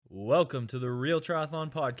Welcome to the Real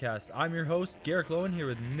Triathlon Podcast. I'm your host, Garrick Lowen, here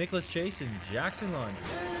with Nicholas Chase and Jackson Laundry.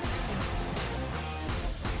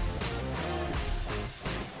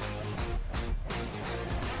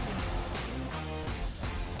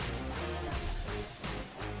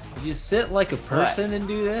 You sit like a person and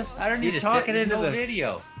do this? I don't need to sit in no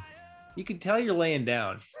video. You can tell you're laying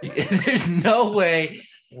down. There's no way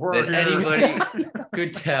that anybody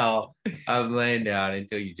could tell I'm laying down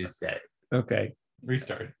until you just said it. Okay.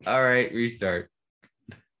 Restart. All right, restart.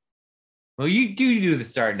 Well, you do the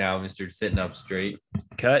start now, Mr. Sitting Up Straight.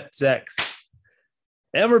 Cut sex.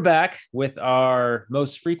 And we're back with our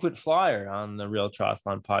most frequent flyer on the Real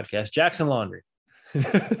Triathlon Podcast, Jackson Laundry.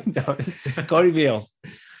 No, Cody Beals.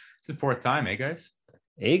 It's the fourth time, guys?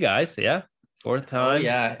 Hey, guys. Yeah. Fourth time. Oh,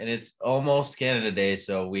 yeah, and it's almost Canada Day,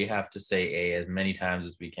 so we have to say A as many times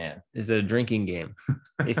as we can. Is it a drinking game?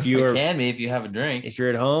 If It you're can be if you have a drink. if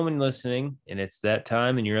you're at home and listening and it's that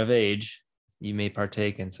time and you're of age, you may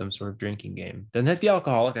partake in some sort of drinking game. Doesn't have to be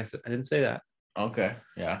alcoholic. I didn't say that. Okay,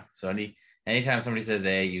 yeah. So anytime somebody says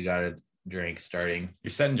A, you got to drink starting.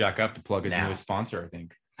 You're setting Jack up to plug his Now. newest sponsor, I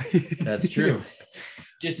think. That's true.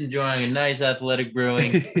 Just enjoying a nice athletic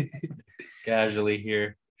brewing casually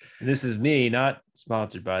here. This is me, not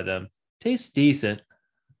sponsored by them. Tastes decent.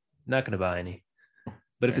 Not going to buy any.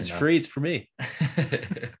 But if Fair it's enough. free, it's for me.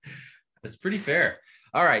 That's pretty fair.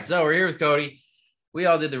 All right, so we're here with Cody. We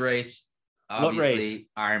all did the race. What Obviously,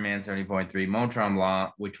 Ironman 70.3, Mont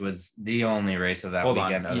Tremblant, which was the only race of that Hold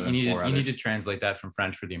weekend. on. other than four You need to others. translate that from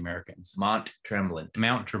French for the Americans. Mont Tremblant.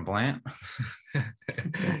 Mount Tremblant.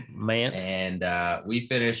 Man. And we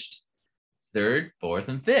finished third, fourth,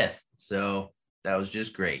 and fifth. So that was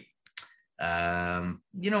just great.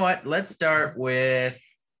 You know what? Let's start with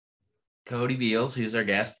Cody Beals, who's our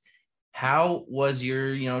guest. How was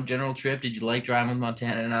your, general trip? Did you like driving with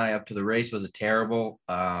Montana and I up to the race? Was it terrible?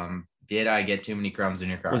 Did I get too many crumbs in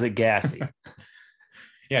your car? Was it gassy?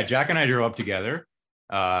 Yeah, Jack and I drove up together.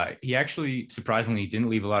 He actually, surprisingly, didn't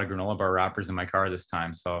leave a lot of granola bar wrappers in my car this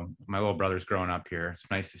time. So my little brother's growing up here. It's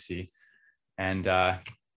nice to see. And I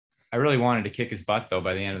really wanted to kick his butt, though,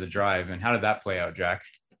 by the end of the drive. And how did that play out, Jack?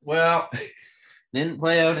 Well, didn't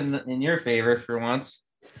play out in your favor for once.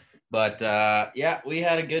 But yeah, we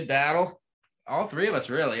had a good battle. All three of us,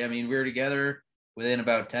 really. I mean, we were together within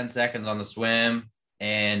about 10 seconds on the swim,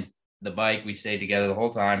 and the bike, we stayed together the whole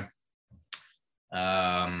time.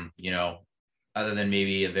 Other than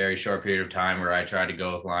maybe a very short period of time where I tried to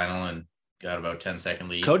go with Lionel and got about 10-second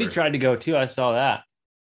lead. Cody tried to go too. I saw that.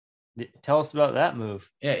 Tell us about that move.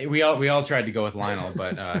 Yeah, we all tried to go with Lionel,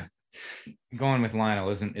 but going with Lionel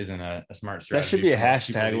isn't a smart strategy. That should be a for most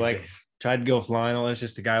people hashtag. these Like, days. tried to go with Lionel. It's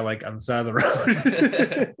just a guy like on the side of the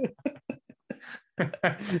road.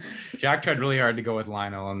 Jack tried really hard to go with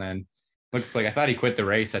Lionel, and then looks like I thought he quit the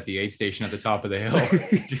race at the aid station at the top of the hill.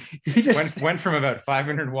 went from about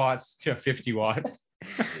 500 watts to 50 watts.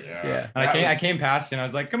 Yeah. And I came past and I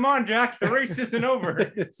was like, "Come on, Jack, the race isn't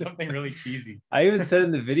over." Something really cheesy. I even said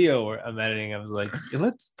in the video where I'm editing, I was like, it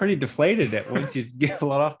looks pretty deflated at once you get a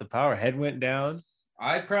lot off the power. Head went down.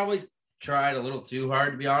 I probably tried a little too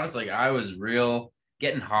hard, to be honest. Like, I was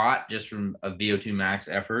getting hot just from a VO2 max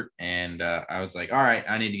effort. And I was like, all right,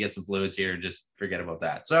 I need to get some fluids here and just forget about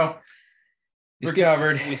that. So we're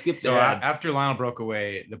covered. We skipped So the ad. after Lionel broke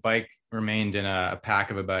away, the bike remained in a pack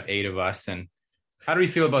of about 8 of us. And how do we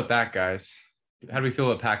feel about that, guys? How do we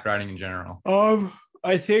feel about pack riding in general?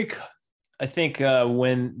 I think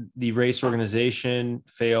when the race organization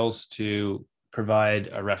fails to provide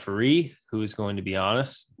a referee who is going to be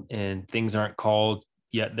honest and things aren't called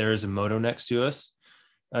yet, there is a moto next to us.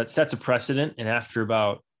 It sets a precedent, and after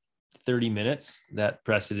about 30 minutes, that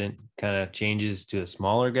precedent kind of changes to a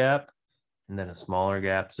smaller gap and then a smaller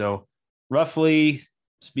gap. So roughly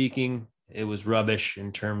speaking, it was rubbish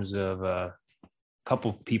in terms of a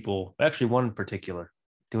couple people, actually one in particular,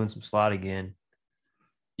 doing some slotting in.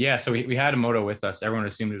 Yeah, so we had a moto with us. Everyone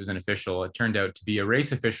assumed it was an official. It turned out to be a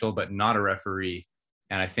race official, but not a referee.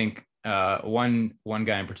 And I think one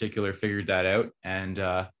guy in particular figured that out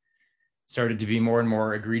and started to be more and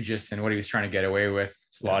more egregious in what he was trying to get away with,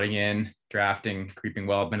 slotting in, drafting, creeping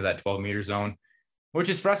well up into that 12-meter zone, which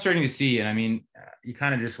is frustrating to see. And I mean, you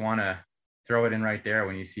kind of just want to throw it in right there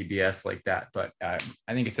when you see BS like that. But I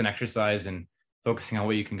think it's an exercise in focusing on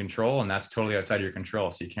what you can control, and that's totally outside of your control.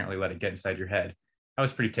 So you can't really let it get inside your head. I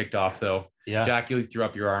was pretty ticked off, though. Yeah. Jack, you threw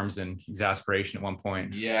up your arms in exasperation at one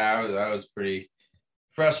point. Yeah, I was pretty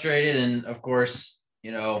frustrated. And of course,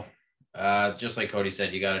 just like Cody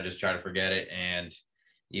said, you got to just try to forget it. And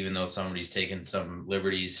even though somebody's taken some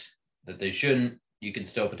liberties that they shouldn't, you can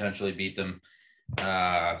still potentially beat them.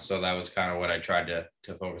 So that was kind of what I tried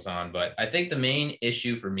to focus on. But I think the main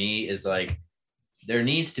issue for me is like there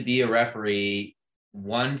needs to be a referee,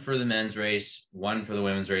 one for the men's race, one for the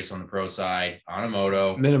women's race on the pro side on a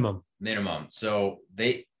moto minimum. So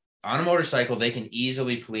they on a motorcycle they can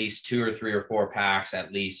easily police 2 or 3 or 4 packs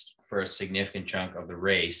at least for a significant chunk of the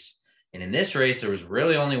race. And in this race, there was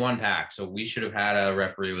really only 1 pack, so we should have had a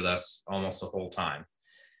referee with us almost the whole time.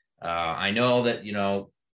 I know that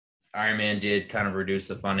Ironman did kind of reduce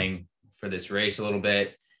the funding for this race a little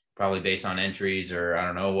bit, probably based on entries or I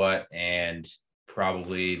don't know what, and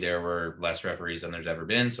probably there were less referees than there's ever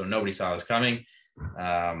been, so nobody saw this coming.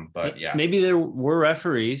 But yeah, maybe there were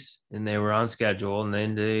referees and they were on schedule and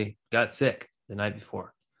then they got sick the night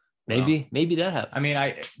before. Maybe that happened. I mean,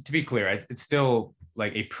 to be clear, it's still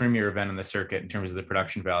like a premier event on the circuit in terms of the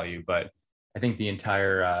production value, but I think the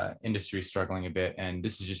entire industry is struggling a bit. And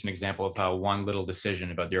this is just an example of how one little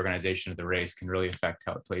decision about the organization of the race can really affect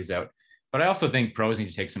how it plays out. But I also think pros need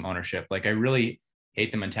to take some ownership. Like, I really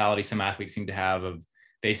hate the mentality some athletes seem to have of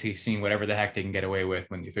basically seeing whatever the heck they can get away with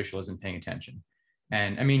when the official isn't paying attention.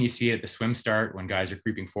 And I mean, you see it at the swim start when guys are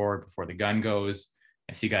creeping forward before the gun goes.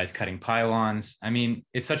 I see guys cutting pylons. I mean,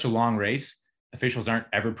 it's such a long race. Officials aren't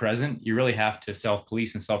ever present. You really have to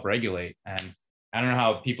self-police and self-regulate. And I don't know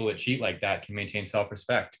how people that cheat like that can maintain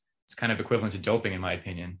self-respect. It's kind of equivalent to doping, in my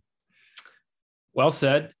opinion. Well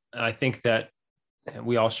said. I think that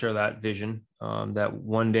we all share that vision, that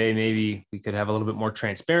one day maybe we could have a little bit more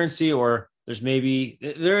transparency, or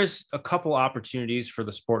there's a couple opportunities for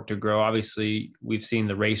the sport to grow. Obviously, we've seen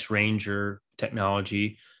the Race Ranger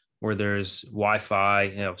technology where there's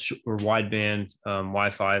Wi-Fi, or wideband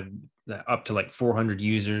Wi-Fi up to like 400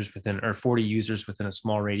 users or 40 users within a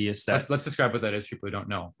small radius. Let's describe what that is for people who don't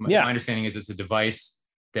know. My understanding is it's a device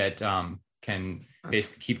that can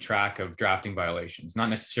basically keep track of drafting violations, not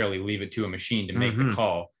necessarily leave it to a machine to make the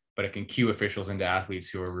call, but it can cue officials into athletes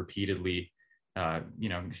who are repeatedly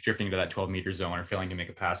drifting into that 12-meter zone or failing to make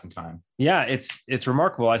a pass in time. Yeah, it's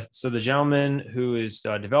remarkable. So the gentleman who is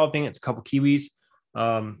developing it's a couple Kiwis.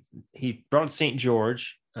 He brought St.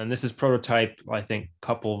 George, and this is prototype, I think,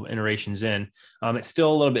 couple iterations in. It's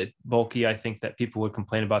still a little bit bulky. I think that people would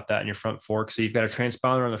complain about that in your front fork. So you've got a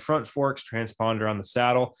transponder on the front forks, transponder on the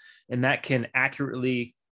saddle, and that can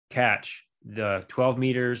accurately catch the 12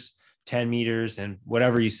 meters, 10 meters, and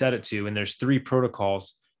whatever you set it to. And there's 3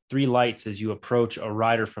 protocols, 3 lights as you approach a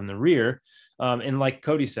rider from the rear. And like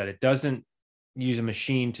Cody said, it doesn't use a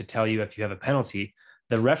machine to tell you if you have a penalty.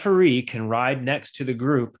 The referee can ride next to the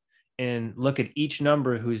group and look at each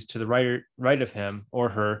number who's to the right of him or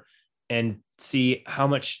her and see how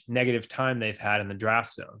much negative time they've had in the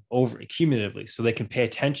draft zone over cumulatively, so they can pay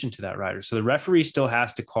attention to that rider. So the referee still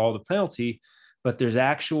has to call the penalty, but there's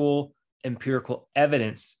actual empirical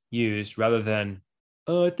evidence used rather than,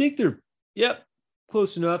 I think they're,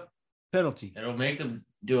 close enough, penalty. It'll make them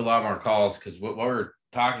do a lot more calls, because what we're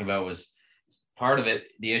talking about was part of it.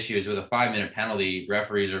 The issue is with a 5-minute penalty,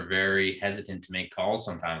 referees are very hesitant to make calls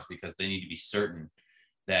sometimes because they need to be certain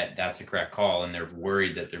that that's the correct call, and they're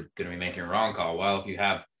worried that they're going to be making a wrong call. While if you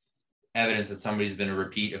have evidence that somebody's been a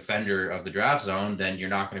repeat offender of the draft zone, then you're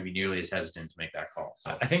not going to be nearly as hesitant to make that call.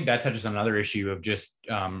 So I think that touches on another issue of just,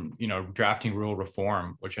 drafting rule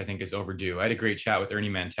reform, which I think is overdue. I had a great chat with Ernie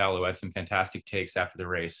Mantell, who had some fantastic takes after the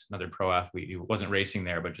race, another pro athlete who wasn't racing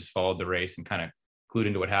there, but just followed the race and kind of clued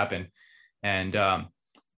into what happened. And I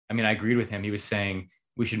agreed with him. He was saying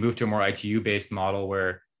we should move to a more ITU-based model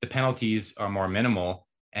where the penalties are more minimal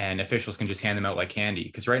and officials can just hand them out like candy.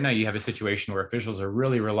 Because right now you have a situation where officials are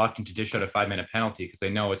really reluctant to dish out a 5-minute penalty because they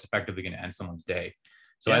know it's effectively going to end someone's day.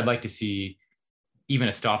 So I'd like to see even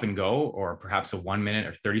a stop and go, or perhaps a 1-minute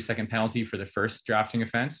or 30-second penalty for the first drafting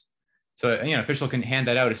offense. So, official can hand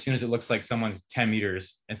that out as soon as it looks like someone's 10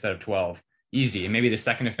 meters instead of 12. Easy. And maybe the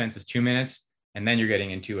second offense is 2 minutes. And then you're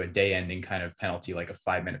getting into a day-ending kind of penalty, like a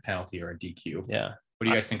 5-minute penalty or a DQ. Yeah. What do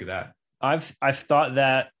you guys think of that? I've thought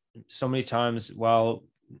that so many times while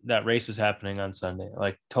that race was happening on Sunday.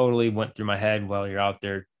 Like, totally went through my head while you're out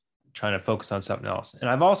there trying to focus on something else. And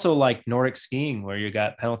I've also liked Nordic skiing where you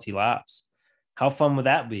got penalty laps. How fun would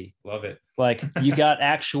that be? Love it. Like, you got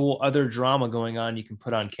actual other drama going on you can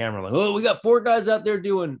put on camera. Like, oh, we got 4 guys out there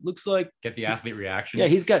doing, looks like. Get the athlete reaction. Yeah,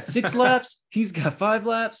 he's got 6 laps. He's got 5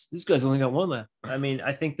 laps. This guy's only got 1 lap.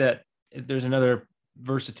 I think that if there's another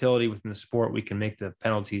versatility within the sport, we can make the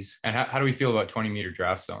penalties. And how do we feel about 20-meter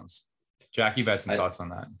draft zones? Jack, you've had some thoughts on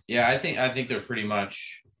that. Yeah, I think they're pretty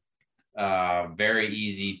much very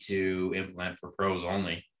easy to implement for pros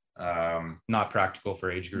only. Not practical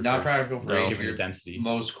for age group. Not practical for age group density.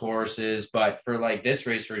 Most courses, but for like this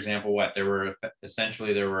race, for example, there were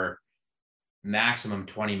maximum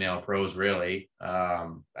 20 mile pros, really.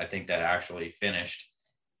 I think that actually finished.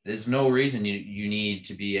 There's no reason you need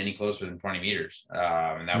to be any closer than 20 meters.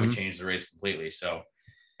 And that would change the race completely. So,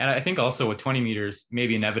 and I think also with 20 meters,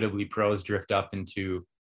 maybe inevitably pros drift up into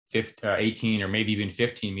 18 or maybe even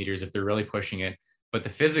 15 meters if they're really pushing it. But the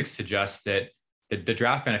physics suggests that the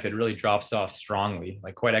draft benefit really drops off strongly,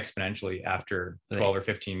 like quite exponentially after 12 or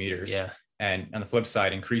 15 meters. Yeah. And on the flip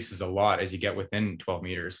side, increases a lot as you get within 12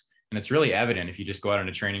 meters. And it's really evident if you just go out on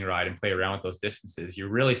a training ride and play around with those distances, you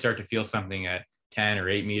really start to feel something at 10 or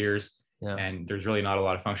 8 meters. Yeah. And there's really not a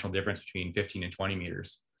lot of functional difference between 15 and 20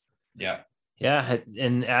 meters. Yeah. Yeah.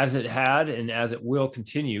 And as it had, and as it will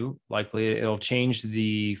continue, likely it'll change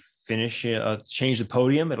the finish, change the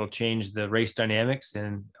podium. It'll change the race dynamics.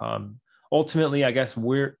 And ultimately, I guess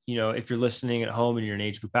if you're listening at home and you're an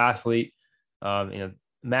age group athlete,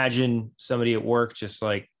 imagine somebody at work just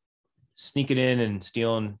like sneaking in and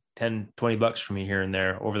stealing 10, $20 from you here and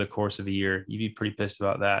there over the course of a year. You'd be pretty pissed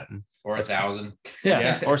about that. Or 1,000.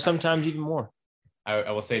 Yeah. Or sometimes even more.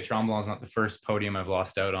 I will say Tremblant is not the first podium I've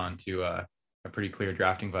lost out on to a pretty clear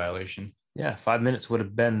drafting violation. Yeah, 5 minutes would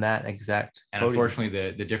have been that exact. And podium.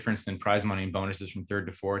 Unfortunately, the difference in prize money and bonuses from third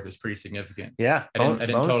to fourth is pretty significant. Yeah, I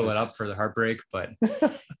didn't total it up for the heartbreak, but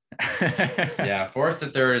yeah, fourth to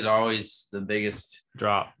third is always the biggest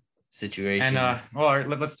drop situation. And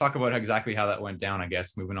let's talk about exactly how that went down. I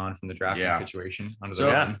guess moving on from the drafting situation.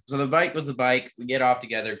 So the bike was the bike. We get off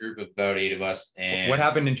together, a group of about 8 of us. And what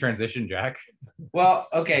happened in transition, Jack? Well,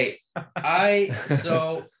 okay,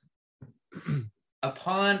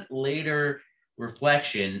 upon later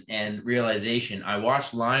reflection and realization, I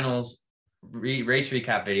watched Lionel's race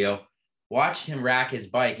recap video, watched him rack his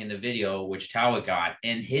bike in the video, which Talbot got,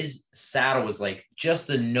 and his saddle was like just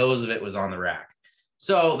the nose of it was on the rack.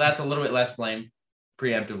 So that's a little bit less blame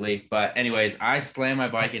preemptively. But anyways, I slammed my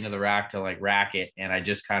bike into the rack to like rack it, and I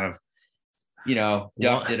just kind of,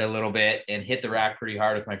 duffed it a little bit and hit the rack pretty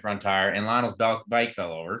hard with my front tire, and Lionel's bike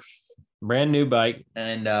fell over. Brand new bike.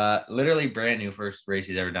 And literally brand new, first race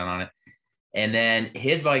he's ever done on it. And then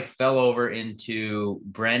his bike fell over into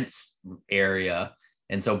Brent's area.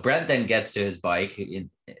 And so Brent then gets to his bike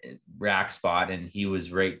in rack spot, and he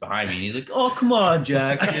was right behind me. And he's like, "Oh, come on,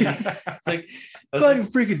 Jack." It's like,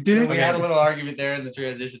 freaking dude. We had a little argument there in the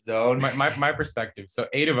transition zone. My perspective. So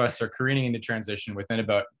 8 of us are careening into transition within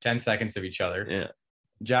about 10 seconds of each other. Yeah.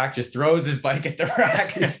 Jack just throws his bike at the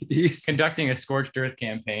rack. He's conducting a scorched earth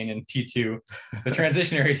campaign in T2. The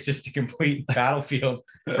transition area is just a complete battlefield.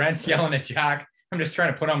 Brent's yelling at Jack. I'm just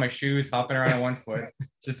trying to put on my shoes, hopping around on one foot.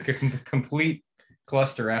 Just a complete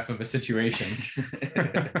cluster F of a situation.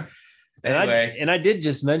 Anyway. And I did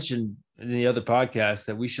just mention in the other podcast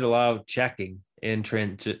that we should allow checking in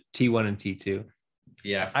T1 and T2.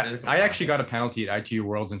 Yeah, I actually got a penalty at ITU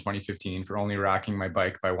Worlds in 2015 for only racking my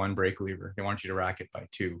bike by 1 brake lever. They want you to rack it by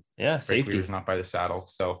 2. Yeah, brake safety levers, not by the saddle.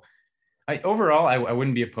 So overall, I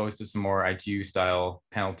wouldn't be opposed to some more ITU style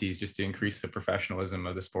penalties just to increase the professionalism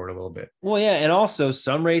of the sport a little bit. Well, yeah, and also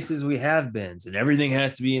some races we have bins and everything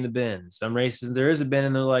has to be in the bin. Some races there is a bin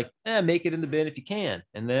and they're like, make it in the bin if you can.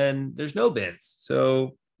 And then there's no bins.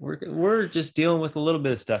 So we're just dealing with a little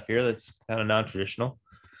bit of stuff here that's kind of non-traditional.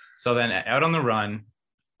 So then out on the run,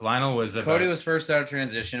 Lionel was Cody was first out of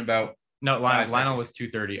transition Lionel was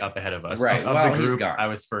 2:30 up ahead of us. Right. Of well, the group, he's gone. I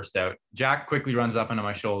was first out. Jack quickly runs up onto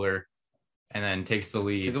my shoulder and then takes the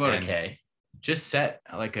lead. Took about a K. Just set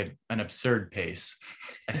like an absurd pace.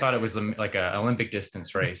 I thought it was like an Olympic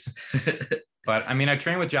distance race. But I mean, I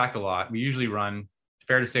train with Jack a lot. We usually run,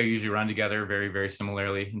 fair to say, we usually run together very, very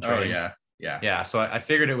similarly in training. Oh, yeah. So I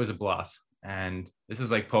figured it was a bluff. And this is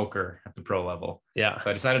like poker at the pro level. Yeah. So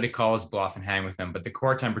I decided to call his bluff and hang with him, but the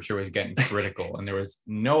core temperature was getting critical and there was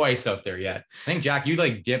no ice out there yet. I think, Jack, you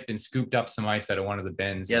like dipped and scooped up some ice out of one of the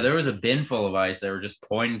bins. Yeah, there was a bin full of ice they were just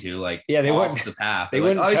pointing to, like, they off wouldn't the path. They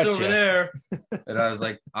wouldn't like, ice touch over you. there. And I was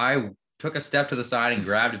like, I took a step to the side and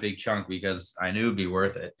grabbed a big chunk because I knew it'd be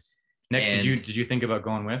worth it. Nick, did you think about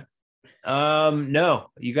going with? No,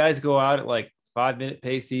 you guys go out at like 5-minute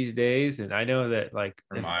pace these days, and I know that like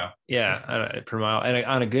Per mile. Yeah, per mile. And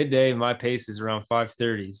on a good day, my pace is around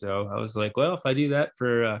 5:30. So I was like, well, if I do that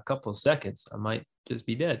for a couple of seconds, I might just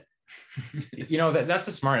be dead. That's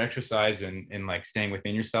a smart exercise in like staying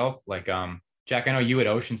within yourself. Like, Jack, I know you at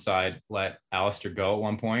Oceanside let Alistair go at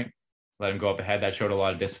one point, let him go up ahead. That showed a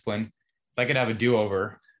lot of discipline. If I could have a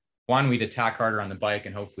do-over, 1, we'd attack harder on the bike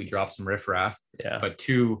and hopefully drop some riffraff. Yeah. But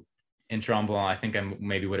 2, in Tremblant, I think I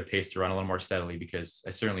maybe would have paced to run a little more steadily because I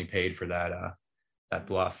certainly paid for that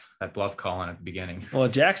bluff call in at the beginning. Well,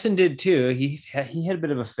 Jackson did too. He had a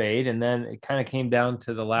bit of a fade, and then it kind of came down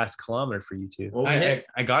to the last kilometer for you two. Well,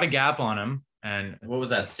 I got a gap on him, And What was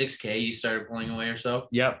that? 6K you started pulling away or so?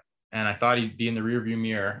 yep. And I thought he'd be in the rearview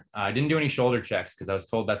mirror. I didn't do any shoulder checks because I was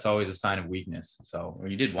told that's always a sign of weakness. So Well,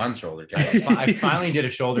 you did one shoulder check. I finally did a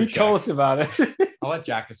shoulder You check. told us about it. I'll let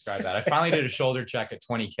Jack describe that. I finally did a shoulder check at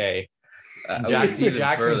 20K. Jackson's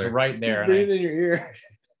Jackson's further. right there. And Breathe in your ear.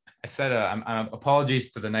 I said, I'm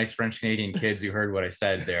apologies to the nice French Canadian kids who heard what I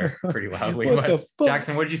said there pretty loudly. What the But fuck?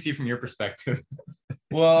 Jackson, what did you see from your perspective?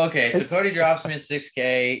 Well, okay. So Cody drops me at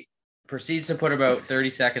 6K, proceeds to put about 30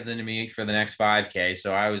 seconds into me for the next 5K.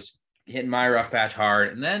 So I was hitting my rough patch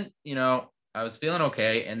hard. And then, I was feeling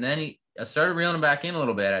okay. And then I started reeling him back in a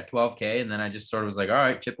little bit at 12K. And then I just sort of was like, all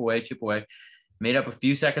right, chip away. Made up a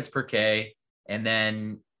few seconds per K. And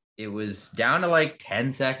then it was down to like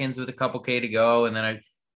 10 seconds with a couple K to go. And then I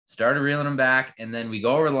started reeling him back. And then we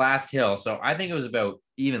go over the last hill. So I think it was about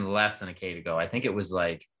even less than a K to go. I think it was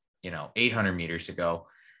like, 800 meters to go.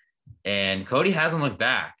 And Cody hasn't looked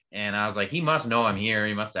back. And I was like, he must know I'm here.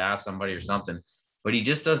 He must have asked somebody or something. But he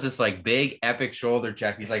just does this like big epic shoulder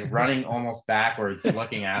check. He's like running almost backwards,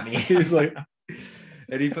 looking at me. He's like,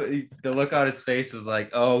 and the look on his face was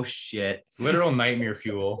like, oh shit. Literal nightmare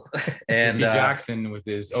fuel. And see Jackson with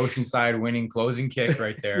his Oceanside winning closing kick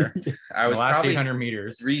right there. I was the last probably 800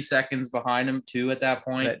 meters. 3 seconds behind him too at that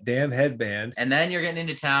point. that damn headband. And then you're getting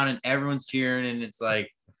into town and everyone's cheering and it's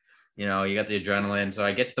like, you got the adrenaline. So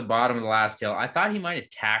I get to the bottom of the last hill. I thought he might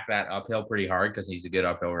attack that uphill pretty hard because he's a good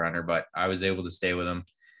uphill runner, but I was able to stay with him,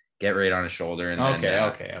 get right on his shoulder. And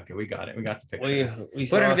Okay. We got it. We got the picture. We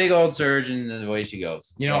put in a big old surge and away she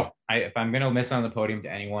goes. If I'm going to miss on the podium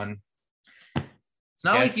to anyone, it's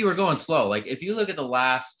not like you were going slow. Like if you look at the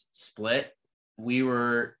last split, we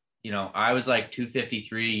were, I was like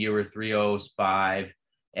 253, you were 305.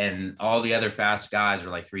 And all the other fast guys were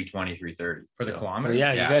like 320, 330 for the kilometer.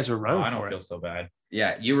 Yeah, you guys were running. I don't feel so bad.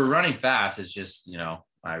 Yeah, you were running fast. It's just,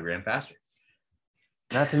 I ran faster.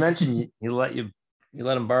 Not to mention, you let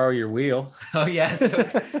him borrow your wheel. Oh yeah. So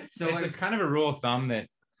it's kind of a rule of thumb that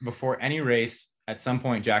before any race, at some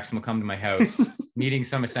point, Jackson will come to my house needing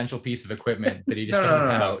some essential piece of equipment that he just doesn't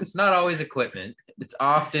have. No. It's not always equipment. It's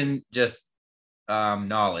often just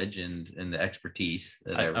knowledge and the expertise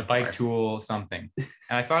that a bike tool, something. And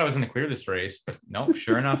I thought I was in the clear this race, but no,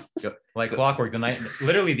 sure enough, like clockwork,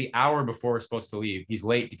 literally the hour before we're supposed to leave, he's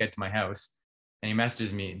late to get to my house and he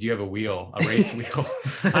messages me, do you have a race wheel?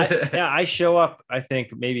 I show up, I think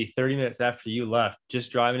maybe 30 minutes after you left,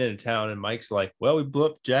 just driving into town, and Mike's like, well, we blew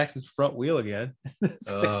up Jackson's front wheel again.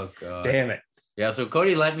 Oh god, damn it. Yeah, so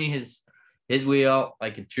Cody lent me his wheel,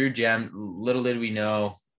 like a true gem. Little did we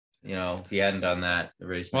know, if he hadn't done that, the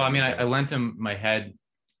race. Well, I mean, I lent him my head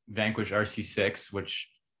Vanquish RC6, which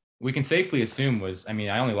we can safely assume was, I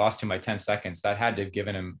only lost him by 10 seconds. That had to have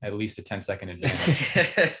given him at least a 10-second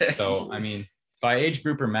advantage. So, by age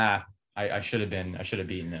group or math, I should have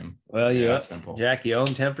beaten him. Well, that's simple. Jack, you own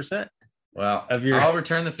 10%. Well, I'll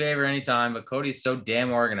return the favor anytime, but Cody's so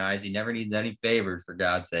damn organized. He never needs any favors, for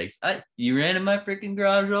God's sakes. You ran in my freaking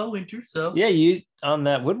garage all winter, so. Yeah, you used on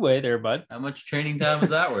that woodway there, bud. How much training time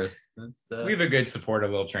was that worth? We have a good supportive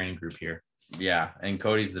little training group here. Yeah, and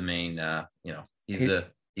Cody's the main, he's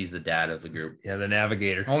the dad of the group. Yeah, the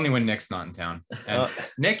navigator. Only when Nick's not in town. And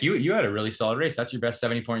Nick, you had a really solid race. That's your best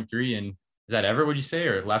 70.3, and is that ever, would you say,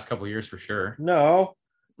 or last couple of years for sure? No.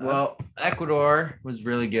 Well, Ecuador was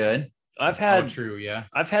really good. I've had true, yeah.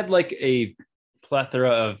 I've had like a plethora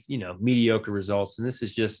of mediocre results, and this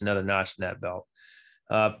is just another notch in that belt.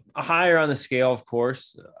 Higher on the scale, of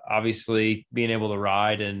course. Obviously, being able to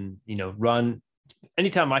ride and run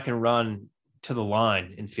anytime I can run to the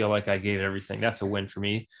line and feel like I gave it everything, that's a win for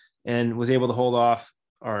me. And was able to hold off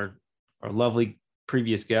our lovely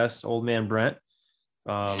previous guest, old man Brent.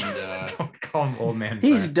 Don't call him old man.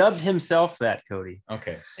 He's Brent. dubbed himself that, Cody.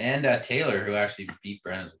 Okay. And Taylor, who actually beat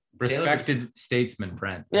Brent. Respected statesman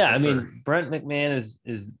Brent. Yeah, Brent McMahon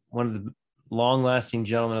is one of the long-lasting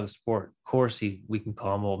gentlemen of the sport. Of course, we can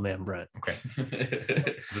call him old man Brent. Okay.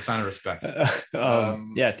 It's a sign of respect.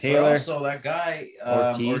 Yeah, Taylor. Also, that guy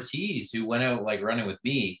Ortiz, who went out like running with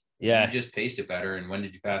me. Yeah, you just paced it better. And when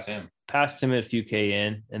did you pass him? Passed him at a few K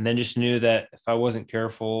in, and then just knew that if I wasn't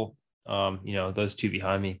careful, those two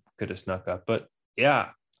behind me could have snuck up. But yeah,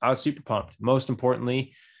 I was super pumped. Most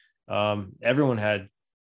importantly, everyone had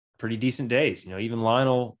pretty decent days. Even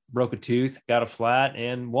Lionel broke a tooth, got a flat,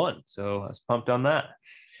 and won. So I was pumped on that.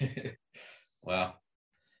 Well,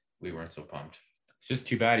 we weren't so pumped. It's just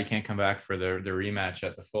too bad he can't come back for the rematch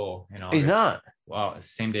at the full. He's not. Wow, it's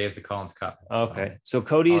the same day as the Collins Cup. Okay, so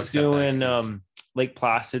Cody's doing Lake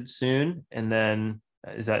Placid soon, and then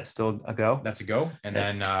is that still a go? That's a go, and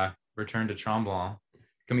then return to Tremblant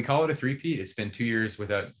can we call it a three-peat? It's been 2 years with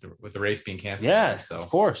the race being canceled. Yeah, So of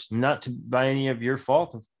course, not by any of your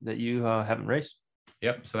fault that you haven't raced.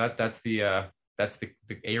 Yep. So that's the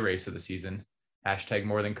A race of the season. Hashtag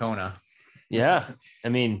more than Kona. Yeah, I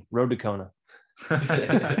mean, road to Kona.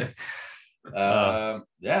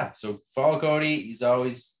 Yeah. So follow Cody. He's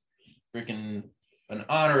always freaking an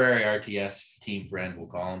honorary RTS team friend, we'll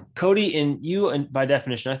call him. Cody, and by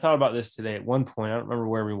definition, I thought about this today at one point. I don't remember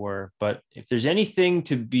where we were, but if there's anything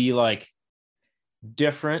to be like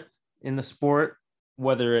different in the sport,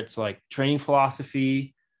 whether it's like training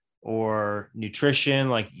philosophy or nutrition,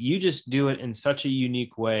 like you just do it in such a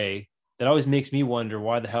unique way that always makes me wonder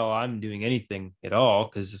why the hell I'm doing anything at all.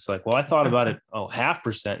 Cause it's like, well, I thought about it,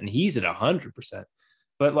 0.5%, and he's at 100%,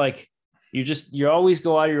 but like, you always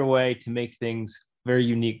go out of your way to make things very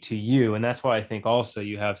unique to you. And that's why I think also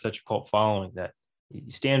you have such a cult following that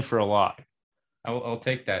you stand for a lot. I'll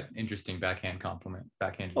take that interesting backhand compliment.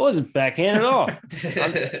 Backhand. It wasn't backhand at all.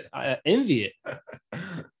 I envy it.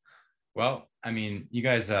 Well, I mean, you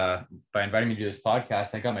guys, by inviting me to this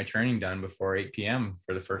podcast, I got my training done before 8 p.m.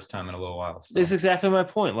 for the first time in a little while. So. This is exactly my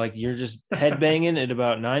point. Like you're just headbanging at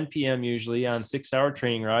about 9 p.m. usually on 6-hour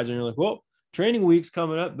training rides. And you're like, well, training week's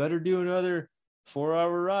coming up. Better do another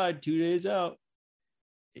 4-hour ride 2 days out.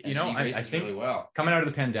 You know, I think really well. Coming out of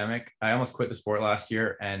the pandemic, I almost quit the sport last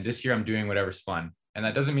year. And this year I'm doing whatever's fun. And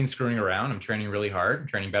that doesn't mean screwing around. I'm training really hard. I'm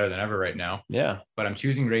training better than ever right now. Yeah. But I'm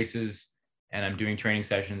choosing races and I'm doing training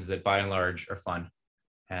sessions that by and large are fun.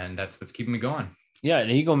 And that's what's keeping me going. Yeah. And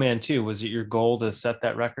Eagle Man too. Was it your goal to set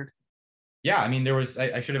that record? Yeah. I mean,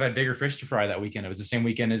 I should have had bigger fish to fry that weekend. It was the same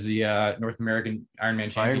weekend as the North American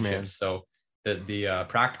Ironman Championships. So the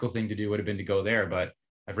practical thing to do would have been to go there, but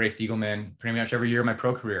I've raced Eagleman pretty much every year of my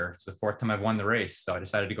pro career. It's the 4th time I've won the race. So I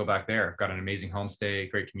decided to go back there. I've got an amazing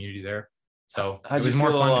homestay, great community there. So it was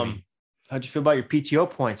more fun to me. How'd you feel about your PTO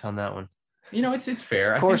points on that one? You know, it's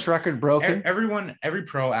fair. Course record broken. Every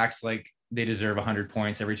pro acts like they deserve 100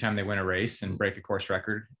 points every time they win a race and break a course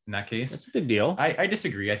record. In that case, that's a big deal. I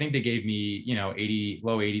disagree. I think they gave me, 80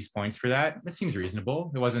 low 80s points for that. That seems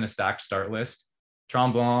reasonable. It wasn't a stacked start list.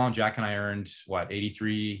 Tremblant, Jack and I earned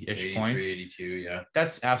 83-ish points. 82, yeah.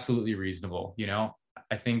 That's absolutely reasonable. You know,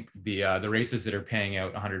 I think the races that are paying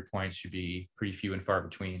out 100 points should be pretty few and far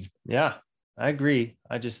between. Yeah, I agree.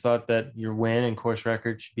 I just thought that your win and course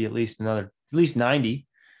record should be at least 90.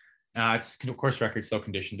 It's course record still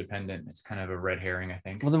condition dependent. It's kind of a red herring, I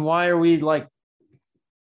think. Well, then why are we like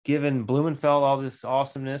giving Blumenfeld all this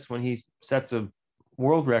awesomeness when he sets a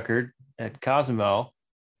world record at Cozumel?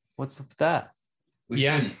 What's up with that? We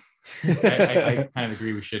shouldn't. I kind of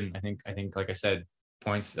agree. We shouldn't. I think, like I said,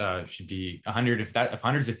 points should be 100. If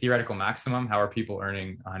 100 is a theoretical maximum, how are people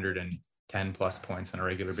earning 110 plus points on a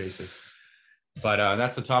regular basis? But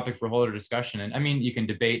that's a topic for a whole other discussion. And I mean, you can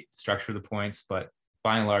debate the structure of the points, but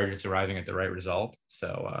by and large, it's arriving at the right result.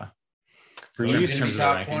 So for you, in terms of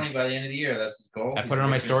top 20 by the end of the year, that's his goal. I put it on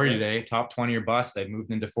my story today. Top 20 or bust. I moved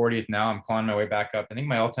into 40th now. I'm clawing my way back up. I think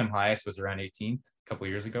my all-time highest was around 18th a couple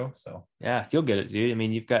of years ago. So yeah, you'll get it, dude. I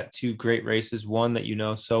mean, you've got 2 great races. One that you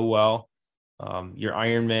know so well. Your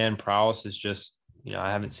Ironman prowess is just,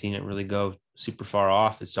 I haven't seen it really go super far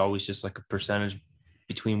off. It's always just like a percentage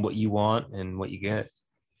between what you want and what you get.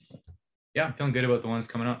 Yeah, I'm feeling good about the ones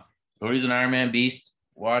coming up. Cody's an Ironman beast.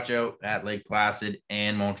 Watch out at Lake Placid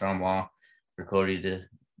and Mont Tremblant for Cody to,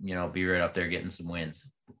 be right up there getting some wins.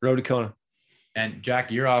 Road to Kona. And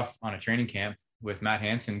Jack, you're off on a training camp with Matt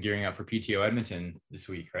Hansen gearing up for PTO Edmonton this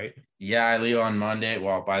week, right? Yeah, I leave on Monday.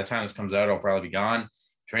 Well, by the time this comes out, I'll probably be gone.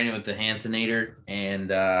 Training with the Hansenator. And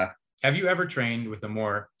have you ever trained with a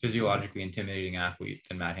more physiologically intimidating athlete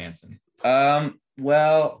than Matt Hansen?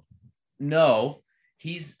 Well, no.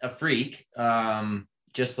 He's a freak.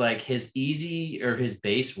 Just like his his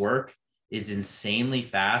base work is insanely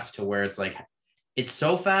fast to where it's like, it's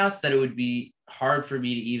so fast that it would be hard for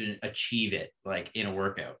me to even achieve it like in a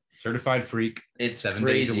workout. Certified freak. It's 7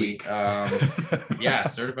 crazy. days a week. Yeah,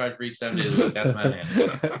 certified freak 7 days a week. That's my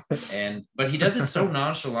man. But he does it so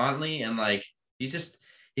nonchalantly and like he's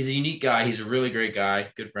a unique guy. He's a really great guy,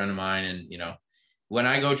 good friend of mine. And when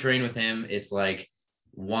I go train with him, it's like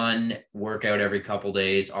one workout every couple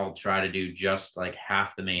days. I'll try to do just like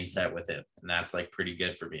half the main set with him, and that's like pretty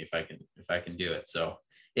good for me if I can do it. So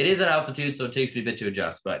it is at altitude, so it takes me a bit to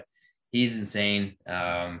adjust, but he's insane,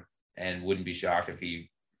 and wouldn't be shocked if he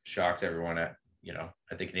shocks everyone at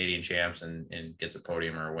the Canadian champs and gets a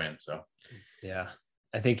podium or a win. So yeah,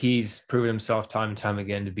 I think he's proven himself time and time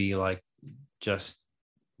again to be like just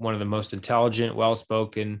one of the most intelligent,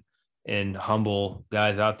 well-spoken and humble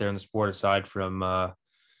guys out there in the sport, aside from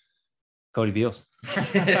Cody Beals.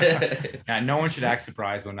 Yeah, no one should act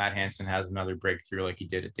surprised when Matt Hansen has another breakthrough like he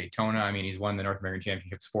did at Daytona. I mean, he's won the North American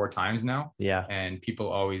Championships 4 times now. Yeah. And people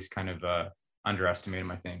always kind of underestimate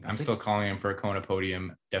him, I think. I'm still calling him for a Kona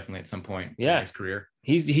podium, definitely at some point in his career.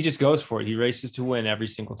 He just goes for it. He races to win every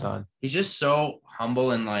single time. He's just so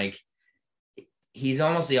humble and like, he's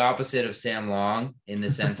almost the opposite of Sam Long in the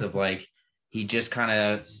sense of like, he just kind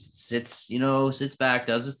of sits back,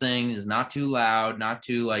 does his thing, is not too loud, not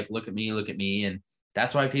too like, look at me. And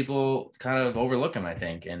that's why people kind of overlook him, I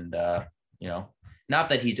think. And, not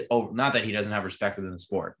that he doesn't have respect within the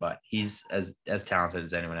sport, but he's as talented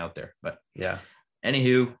as anyone out there. But yeah.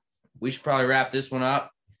 Anywho, we should probably wrap this one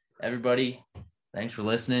up. Everybody, thanks for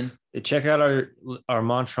listening. Check out our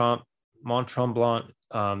Mont Tremblant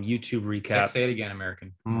YouTube recap. Say it again,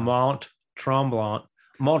 American. Mont Tremblant.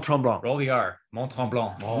 Roll the R. Mont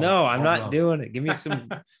Tremblant. No, I'm not doing it. Give me some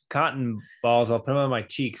cotton balls. I'll put them on my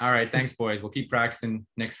cheeks. All right. Thanks, boys. We'll keep practicing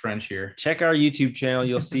Nick's French here. Check our YouTube channel.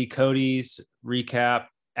 You'll see Cody's recap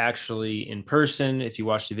actually in person. If you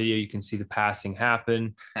watch the video, you can see the passing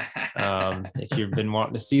happen. If you've been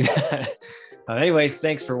wanting to see that. Anyways,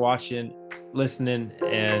 thanks for watching, listening,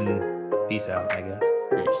 and peace out, I guess.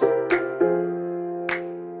 Peace.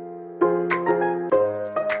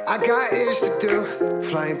 I got ish to do,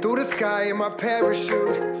 flying through the sky in my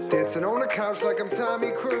parachute, dancing on the couch like I'm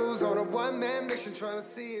Tommy Cruise on a one-man mission trying to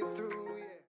see it through.